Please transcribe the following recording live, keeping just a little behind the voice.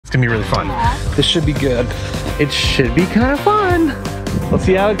gonna be really fun. This should be good. It should be kind of fun. Let's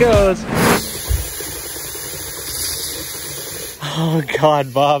see how it goes. Oh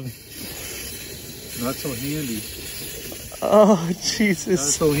God, Bob. Not so handy. Oh, Jesus. Not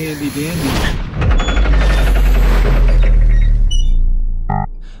so handy dandy.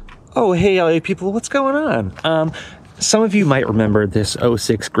 Oh, hey LA people, what's going on? Some of you might remember this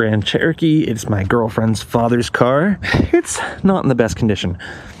 06 Grand Cherokee. It's my girlfriend's father's car. It's not in the best condition.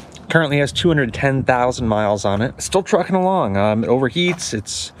 Currently has 210,000 miles on it. Still trucking along. It overheats,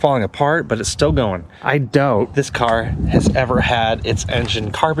 it's falling apart, but it's still going. I doubt this car has ever had its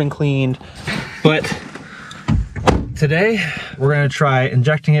engine carbon cleaned, but today we're gonna try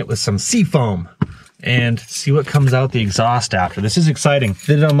injecting it with some Seafoam and see what comes out the exhaust after. This is exciting.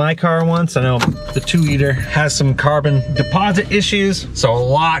 Did it on my car once. I know the 2-liter has some carbon deposit issues, so a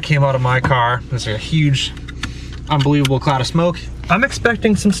lot came out of my car. There's a huge, unbelievable cloud of smoke. I'm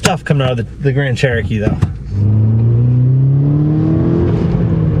expecting some stuff coming out of the Grand Cherokee though.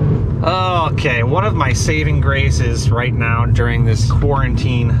 Okay, one of my saving graces right now during this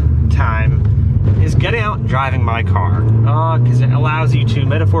quarantine time is getting out and driving my car. Because it allows you to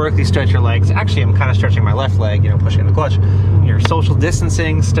metaphorically stretch your legs. Actually, I'm kind of stretching my left leg, you know, pushing the clutch. You're social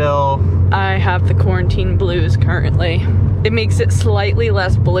distancing still. I have the quarantine blues currently. It makes it slightly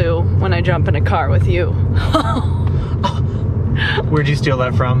less blue when I jump in a car with you. Where'd you steal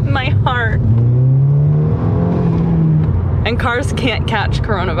that from? My heart. And cars can't catch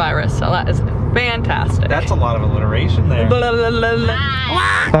coronavirus, so that is fantastic. That's a lot of alliteration there. Blah, blah, blah,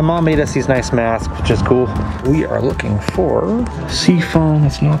 blah. My mom made us these nice masks, which is cool. We are looking for Seafoam.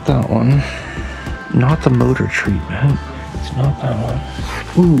 It's not that one. Not the motor treatment. It's not that one.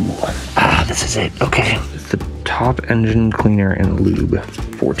 Ooh. This is it. Okay. It's the top engine cleaner and lube.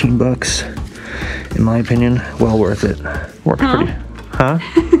 14 bucks. In my opinion, well worth it. Worked pretty. Huh?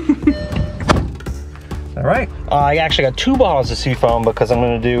 All right. I actually got 2 bottles of Seafoam because I'm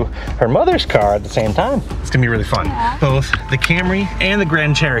going to do her mother's car at the same time. It's going to be really fun. Yeah. Both the Camry and the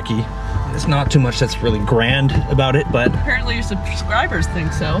Grand Cherokee. There's not too much that's really grand about it, but apparently your subscribers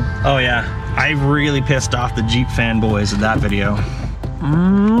think so. Oh yeah, I really pissed off the Jeep fanboys in that video.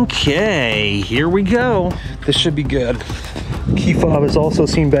 Okay, here we go. This should be good. Key fob has also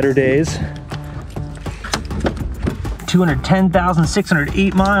seen better days.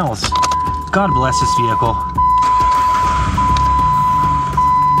 210,608 miles. God bless this vehicle.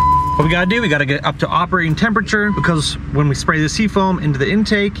 What we gotta do, we gotta get up to operating temperature, because when we spray the Seafoam into the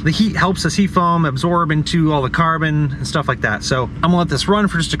intake, the heat helps the Seafoam absorb into all the carbon and stuff like that. So I'm gonna let this run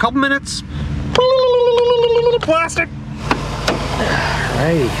for just a couple minutes. Plastic. All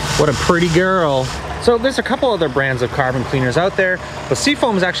right, what a pretty girl. So there's a couple other brands of carbon cleaners out there, but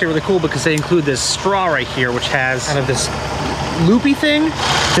Seafoam is actually really cool because they include this straw right here, which has kind of this loopy thing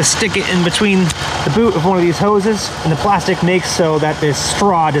to stick it in between the boot of one of these hoses, and the plastic makes so that this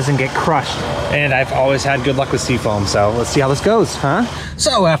straw doesn't get crushed. And I've always had good luck with Seafoam, so let's see how this goes, huh?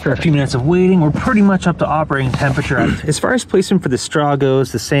 So after a few minutes of waiting, we're pretty much up to operating temperature. As far as placement for the straw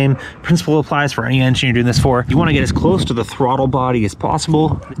goes, the same principle applies for any engine you're doing this for. You want to get as close to the throttle body as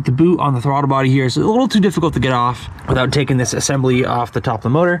possible. The boot on the throttle body here is a little too difficult to get off without taking this assembly off the top of the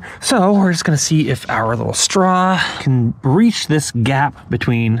motor. So we're just gonna see if our little straw can reach this gap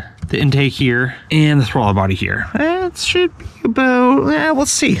between the intake here and the throttle body here. It should be about,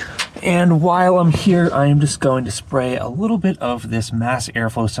 let's see. And while I'm here, I am just going to spray a little bit of this mass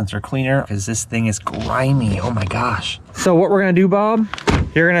airflow sensor cleaner because this thing is grimy. Oh my gosh. So what we're gonna do, Bob,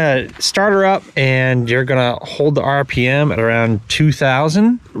 you're gonna start her up and you're gonna hold the RPM at around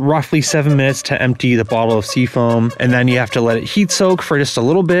 2,000, roughly 7 minutes to empty the bottle of Seafoam. And then you have to let it heat soak for just a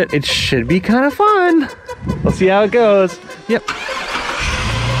little bit. It should be kind of fun. Let's see how it goes. Yep.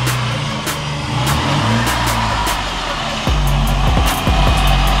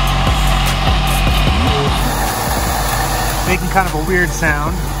 Making kind of a weird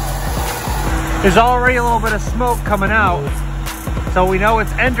sound. There's already a little bit of smoke coming out, so we know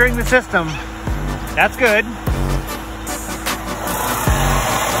it's entering the system. That's good.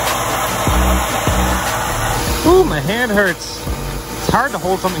 Ooh, my hand hurts. It's hard to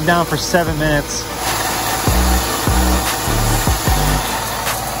hold something down for 7 minutes.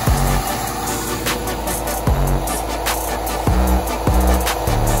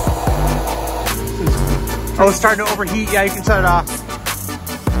 Oh, it's starting to overheat. Yeah, you can shut it off.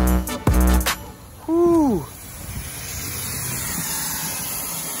 Whew.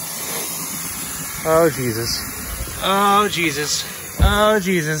 Oh, Jesus. Oh, Jesus. Oh,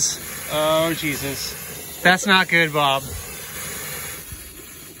 Jesus. Oh, Jesus. That's not good, Bob.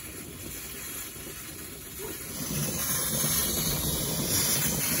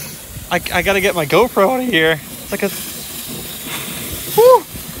 I gotta get my GoPro out of here. It's like a... Woo!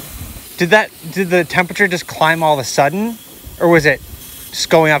 Did the temperature just climb all of a sudden? Or was it just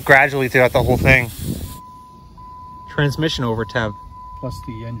going up gradually throughout the whole thing? Transmission over tab. Plus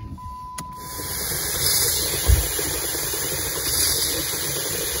the engine.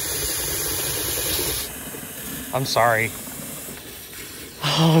 I'm sorry.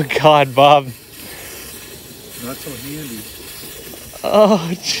 Oh God, Bob. Not so handy.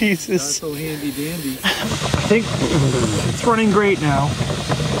 Oh Jesus. Not so handy dandy. I think it's running great now.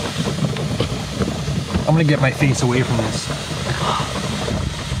 I'm gonna get my face away from this.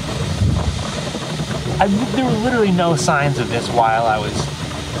 There were literally no signs of this while I was...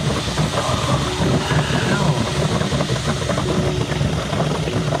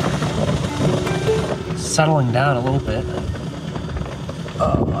 settling down a little bit.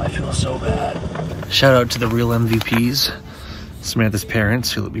 Oh, I feel so bad. Shout out to the real MVPs, Samantha's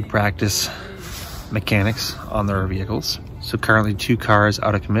parents, who let me practice mechanics on their vehicles. So currently 2 cars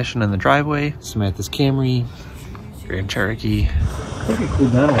out of commission in the driveway. Samantha's Camry, Grand Cherokee. I think it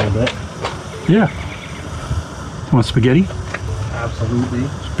cooled down a little bit. Yeah. Want spaghetti? Absolutely.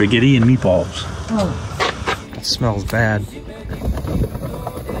 Spaghetti and meatballs. Oh. It smells bad.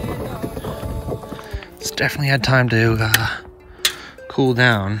 It's definitely had time to cool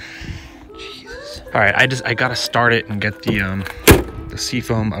down. Jesus. All right, I gotta start it and get the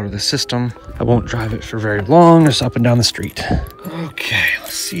Seafoam out of the system. I won't drive it for very long, just up and down the street. Okay,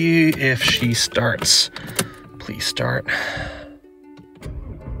 let's see if she starts. Please start.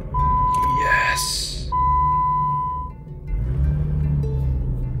 Yes.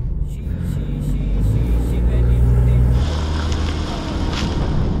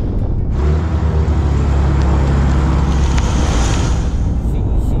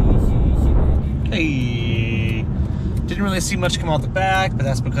 Hey, didn't really see much come out the back, but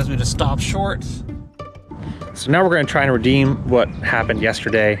that's because we just stopped short. So now we're going to try and redeem what happened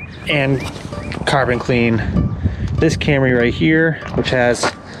yesterday and carbon clean this Camry right here, which has,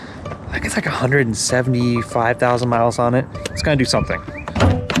 I think it's like 175,000 miles on it. It's going to do something.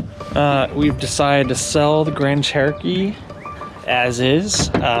 We've decided to sell the Grand Cherokee as is.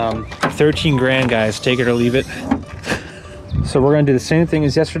 13 grand, guys, take it or leave it. So we're gonna do the same thing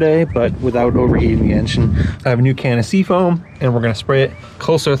as yesterday, but without overheating the engine. I have a new can of Seafoam, and we're gonna spray it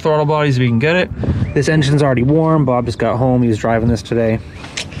close to the throttle body as we can get it. This engine's already warm. Bob just got home. He was driving this today.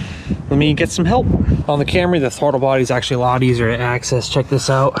 Let me get some help. On the Camry, the throttle body is actually a lot easier to access. Check this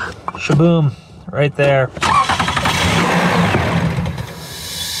out. Shaboom, right there.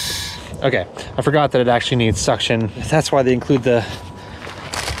 Okay, I forgot that it actually needs suction. That's why they include the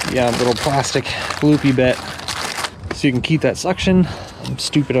little plastic loopy bit, so you can keep that suction.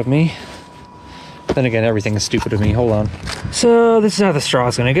 Stupid of me. Then again, everything is stupid of me. Hold on. So this is how the straw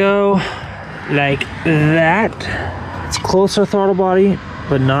is gonna go. Like that. It's close to the throttle body,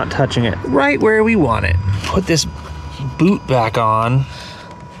 but not touching it. Right where we want it. Put this boot back on.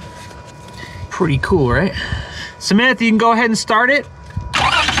 Pretty cool, right? Samantha, you can go ahead and start it.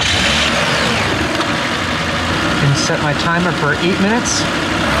 And set my timer for 8 minutes.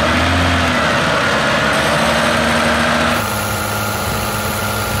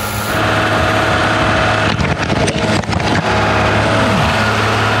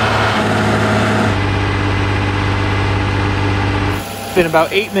 Been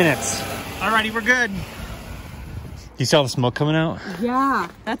about 8 minutes. Alrighty, we're good. You saw the smoke coming out? Yeah,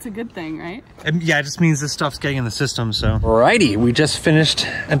 that's a good thing, right? Yeah, it just means this stuff's getting in the system, so. Alrighty, we just finished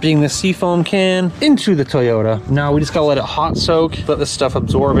emptying the Seafoam can into the Toyota. Now we just gotta let it hot soak, let this stuff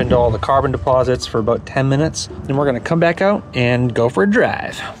absorb into all the carbon deposits for about 10 minutes. Then we're gonna come back out and go for a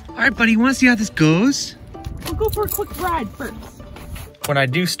drive. All right, buddy, you wanna see how this goes? We'll go for a quick ride first. When I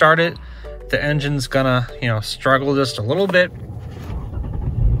do start it, the engine's gonna, struggle just a little bit.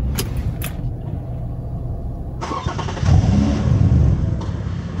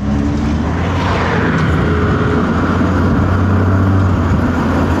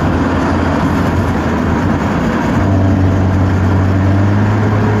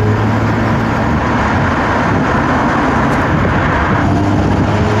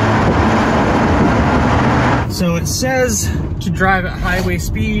 So it says to drive at highway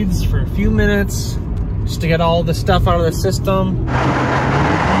speeds for a few minutes just to get all the stuff out of the system.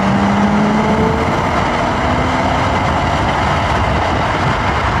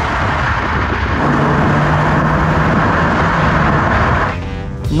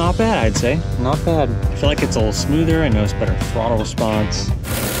 Not bad, I'd say. Not bad. I feel like it's a little smoother. I notice better throttle response.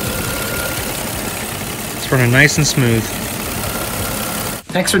 It's running nice and smooth.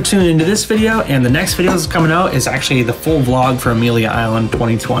 Thanks for tuning into this video, and the next video that's coming out is actually the full vlog for Amelia Island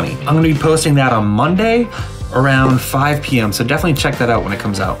 2020. I'm gonna be posting that on Monday around 5 p.m. So definitely check that out when it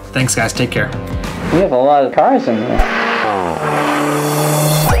comes out. Thanks guys, take care. We have a lot of cars in there.